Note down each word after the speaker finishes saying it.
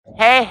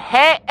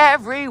Hey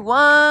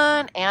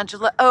everyone,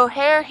 Angela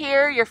O'Hare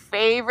here, your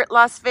favorite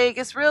Las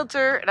Vegas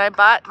realtor, and I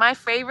bought my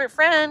favorite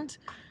friend.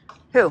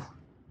 Who?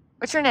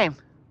 What's your name?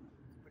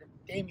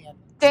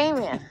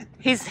 Damien.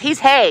 He's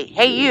hey you.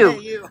 Hey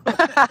you.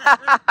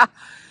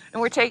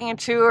 And we're taking a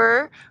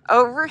tour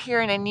over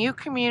here in a new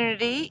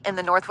community in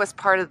the northwest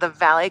part of the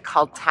valley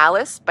called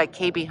Talus by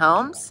KB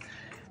Homes.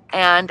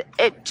 And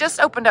it just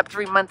opened up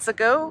 3 months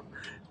ago.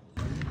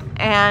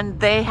 And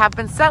they have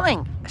been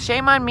selling.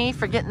 Shame on me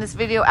for getting this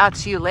video out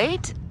to you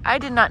late. I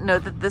did not know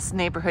that this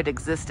neighborhood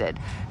existed.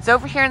 It's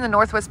over here in the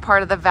northwest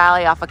part of the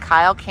valley off of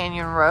Skye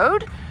Canyon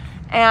Road.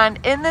 And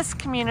in this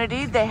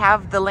community, they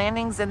have the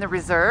landings and the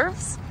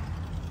reserves.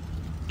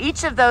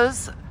 Each of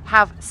those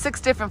have 6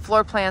 different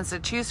floor plans to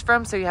choose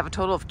from. So you have a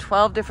total of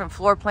 12 different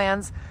floor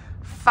plans.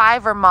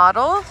 5 are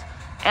modeled,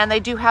 and they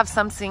do have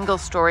some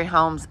single-story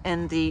homes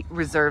in the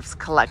reserves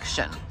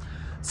collection.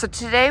 So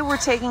today we're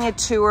taking a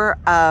tour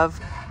of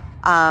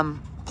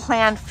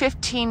plan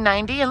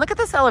 1590, and look at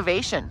this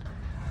elevation.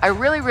 I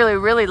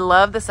really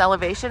love this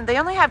elevation. They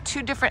only have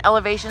 2 different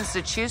elevations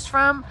to choose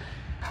from,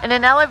 and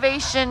an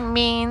elevation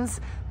means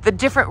the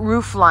different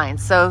roof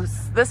lines. So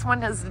this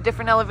one has a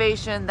different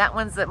elevation, that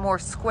one's more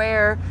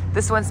square,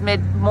 this one's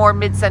more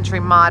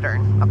mid-century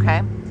modern.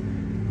 Okay,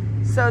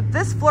 so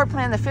this floor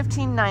plan, the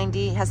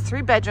 1590, has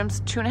 3 bedrooms,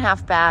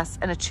 2.5 baths,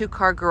 and a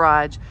 2-car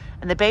garage,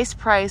 and the base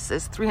price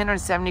is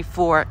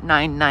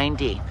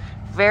 $374,990.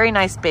 Very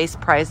nice base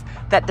price.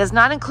 That does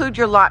not include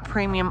your lot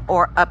premium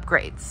or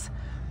upgrades.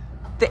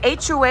 The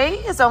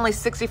HOA is only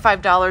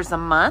 $65 a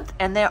month,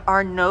 and there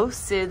are no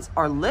SIDS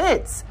or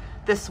LIDs.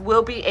 This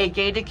will be a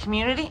gated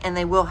community, and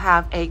they will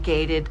have a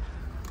gated,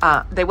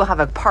 they will have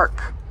a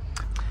park.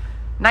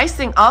 Nice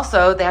thing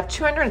also, they have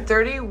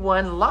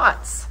 231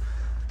 lots.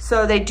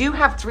 So they do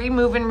have 3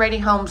 move-in ready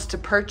homes to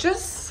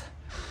purchase.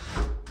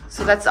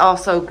 So that's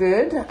also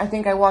good. I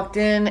think I walked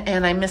in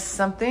and I missed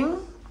something.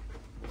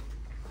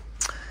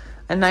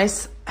 A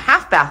nice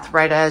half bath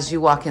right as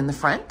you walk in the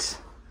front.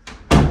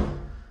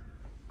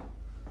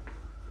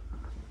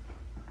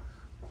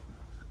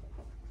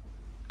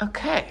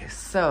 Okay,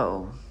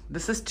 so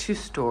this is 2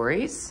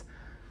 stories.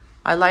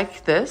 I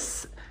like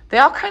this. They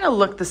all kind of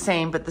look the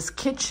same, but this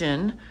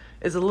kitchen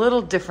is a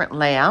little different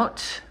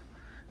layout.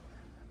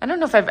 I don't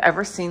know if I've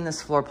ever seen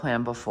this floor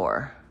plan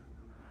before.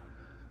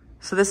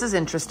 So this is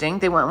interesting.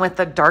 They went with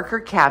the darker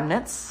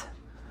cabinets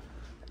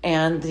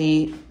and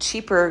the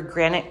cheaper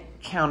granite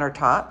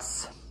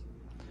countertops.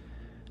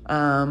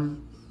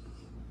 And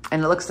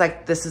it looks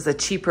like this is a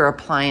cheaper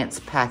appliance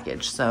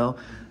package. So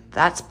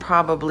that's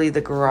probably the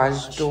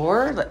garage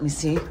door. Let me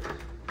see.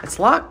 It's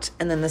locked.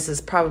 And then this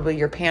is probably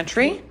your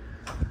pantry.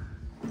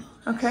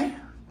 Okay,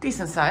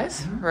 decent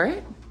size,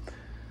 right?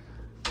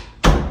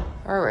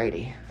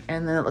 Alrighty.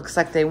 And then it looks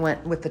like they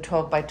went with the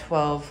 12 by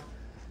 12.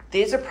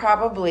 These are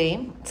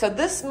probably, so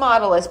this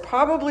model is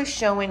probably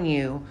showing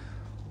you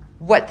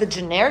what the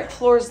generic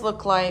floors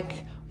look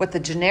like, what the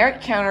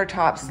generic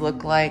countertops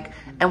look like,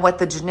 and what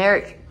the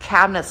generic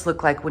cabinets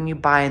look like when you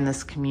buy in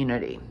this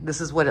community. This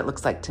is what it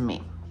looks like to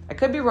me. I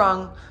could be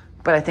wrong,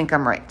 but I think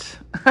I'm right.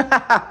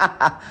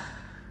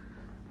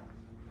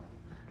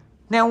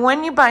 Now,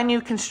 when you buy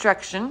new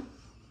construction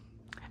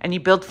and you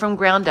build from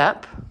ground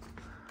up,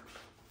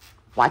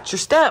 watch your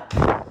step.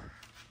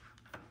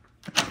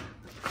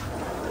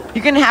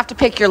 You're gonna have to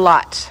pick your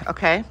lot,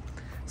 okay?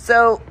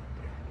 So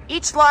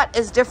each lot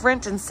is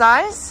different in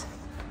size,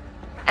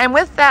 and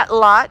with that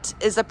lot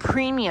is a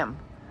premium.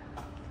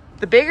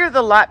 The bigger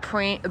the lot,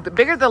 the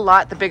bigger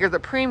the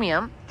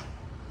premium,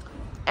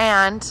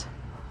 and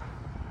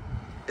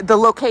the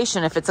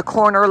location. If it's a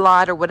corner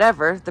lot or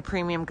whatever, the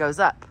premium goes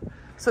up.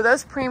 So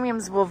those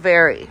premiums will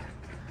vary.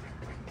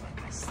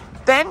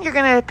 Then you're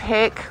gonna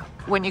pick,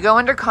 when you go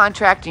under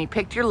contract and you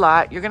picked your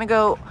lot, you're gonna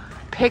go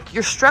pick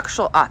your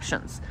structural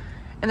options.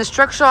 And the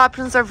structural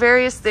options are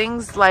various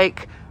things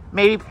like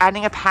maybe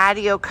adding a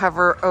patio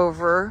cover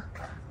over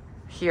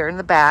here in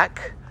the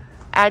back,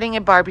 adding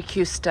a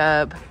barbecue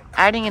stub,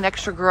 adding an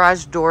extra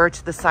garage door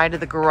to the side of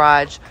the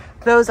garage,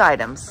 those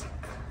items.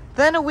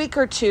 Then a week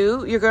or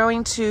 2, you're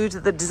going to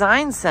the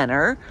design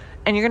center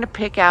and you're gonna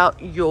pick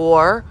out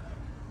your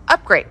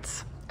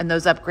upgrades. And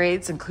those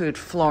upgrades include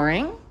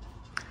flooring,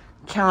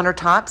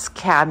 countertops,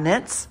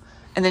 cabinets,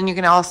 and then you're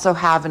gonna also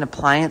have an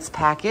appliance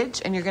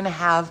package, and you're gonna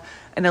have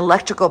an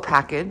electrical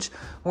package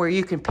where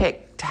you can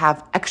pick to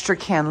have extra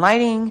can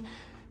lighting,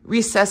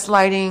 recessed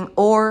lighting,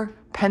 or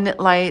pendant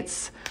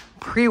lights,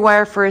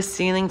 pre-wire for a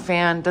ceiling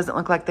fan. Doesn't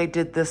look like they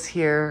did this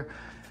here,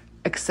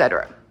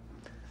 etc.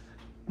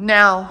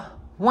 Now,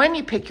 when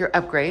you pick your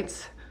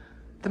upgrades,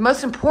 the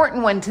most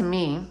important one to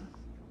me,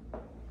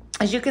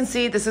 as you can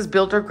see, this is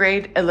builder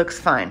grade, it looks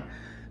fine.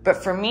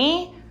 But for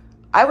me,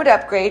 I would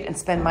upgrade and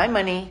spend my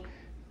money.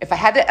 If I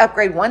had to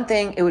upgrade one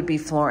thing, it would be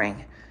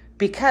flooring.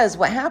 Because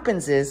what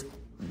happens is,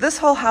 this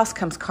whole house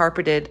comes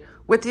carpeted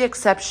with the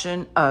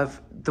exception of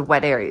the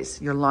wet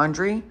areas, your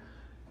laundry,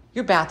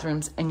 your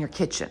bathrooms, and your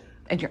kitchen,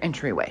 and your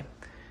entryway.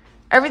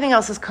 Everything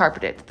else is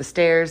carpeted, the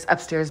stairs,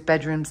 upstairs,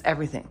 bedrooms,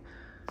 everything.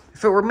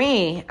 If it were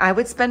me, I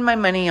would spend my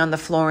money on the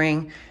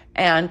flooring.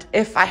 And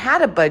if I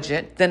had a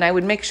budget, then I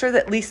would make sure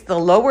that at least the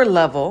lower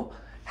level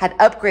had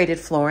upgraded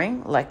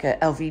flooring, like a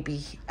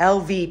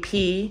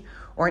LVP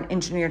or an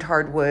engineered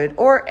hardwood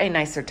or a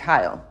nicer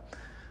tile.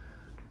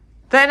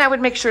 Then I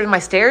would make sure my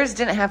stairs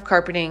didn't have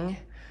carpeting,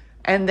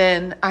 and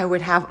then I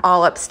would have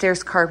all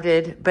upstairs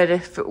carpeted. But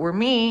if it were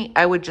me,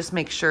 I would just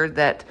make sure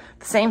that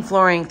the same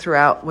flooring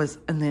throughout was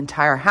in the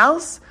entire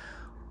house,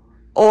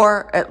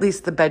 or at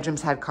least the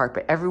bedrooms had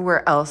carpet.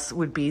 Everywhere else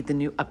would be the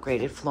new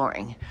upgraded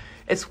flooring.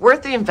 It's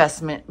worth the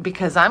investment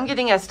because I'm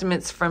getting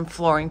estimates from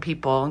flooring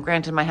people, and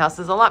granted my house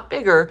is a lot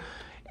bigger.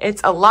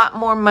 It's a lot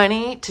more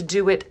money to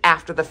do it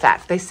after the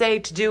fact. They say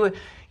to do it,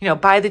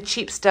 buy the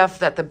cheap stuff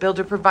that the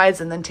builder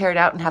provides and then tear it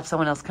out and have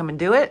someone else come and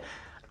do it.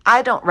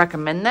 I don't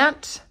recommend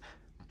that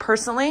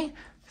personally,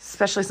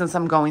 especially since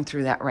I'm going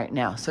through that right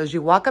now. So as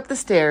you walk up the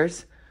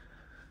stairs,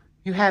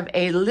 you have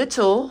a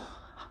little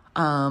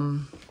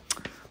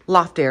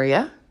loft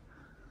area.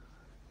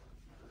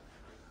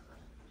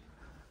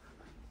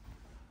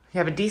 You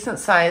have a decent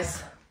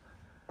size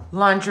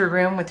laundry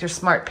room with your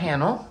smart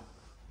panel.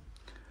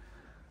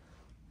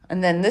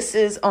 And then this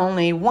is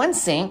only one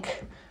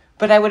sink,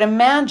 but I would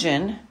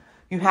imagine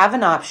you have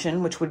an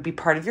option, which would be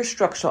part of your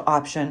structural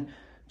option,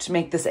 to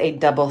make this a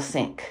double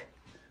sink.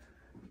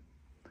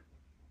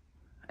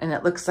 And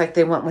it looks like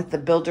they went with the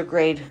builder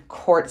grade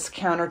quartz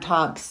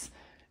countertops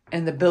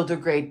and the builder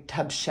grade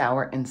tub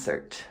shower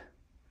insert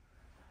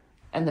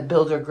and the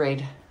builder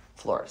grade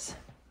floors.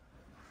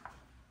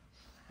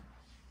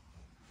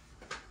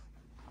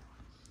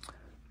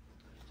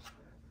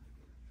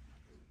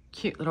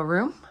 Cute little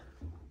room.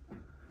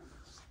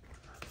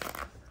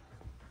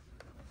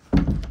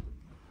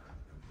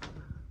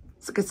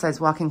 It's a good sized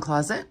walk-in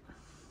closet.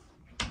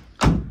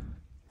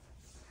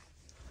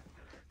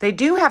 They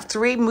do have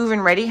 3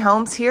 move-in ready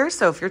homes here,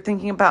 so if you're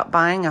thinking about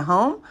buying a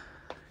home,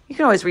 you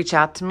can always reach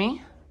out to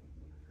me.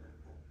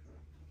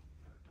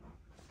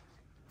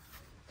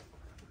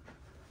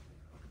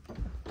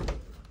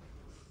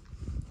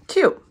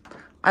 Cute.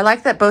 I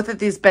like that both of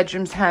these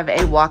bedrooms have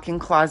a walk-in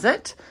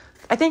closet.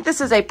 I think this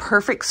is a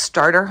perfect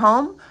starter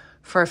home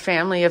for a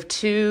family of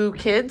 2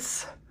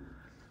 kids.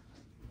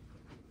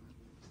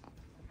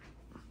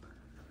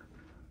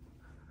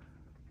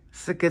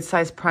 This is a good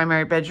sized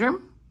primary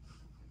bedroom.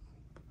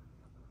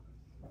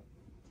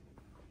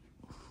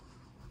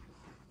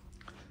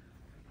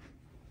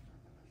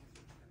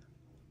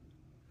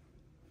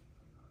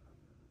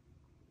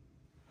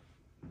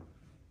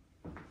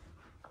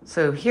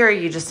 So here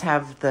you just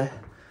have the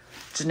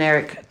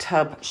generic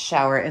tub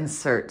shower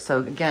insert.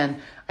 So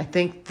again, I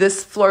think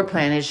this floor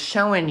plan is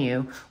showing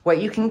you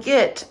what you can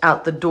get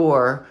out the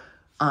door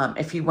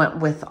if you went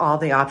with all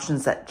the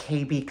options that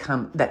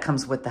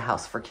comes with the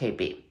house for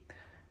KB.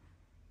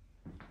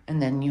 And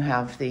then you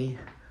have the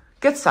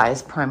good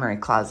size primary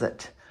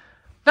closet.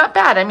 Not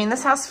bad. I mean,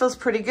 this house feels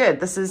pretty good.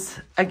 This is,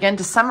 again,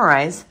 to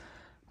summarize,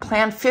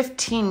 plan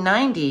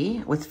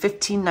 1590 with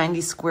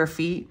 1590 square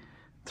feet,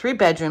 3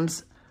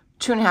 bedrooms,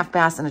 2.5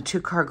 baths, and a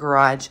 2-car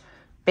garage.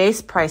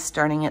 Base price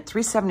starting at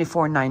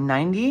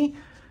 $374,990.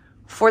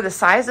 For the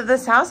size of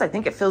this house, I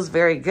think it feels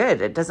very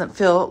good. It doesn't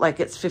feel like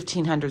it's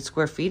 1,500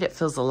 square feet. It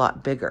feels a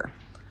lot bigger.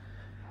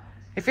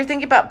 If you're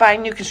thinking about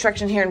buying new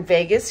construction here in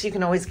Vegas, you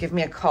can always give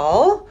me a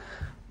call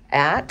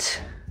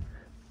at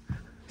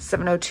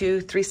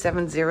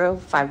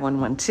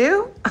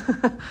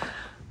 702-370-5112.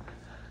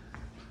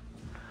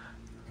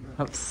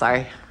 Oops,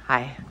 sorry.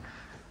 Hi.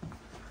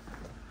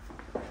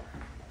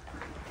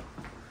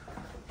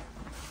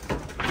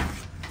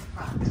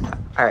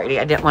 Alrighty,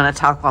 I didn't want to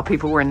talk while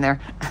people were in there.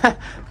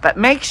 But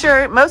make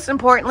sure, most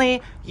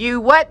importantly, you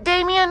what,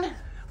 Damien?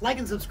 Like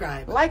and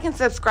subscribe. Like and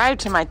subscribe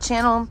to my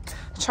channel.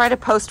 Try to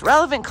post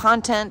relevant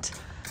content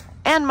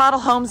and model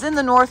homes in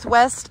the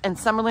Northwest and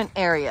Summerlin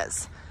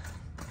areas.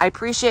 I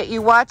appreciate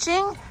you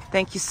watching.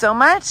 Thank you so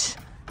much.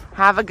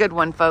 Have a good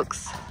one,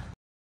 folks.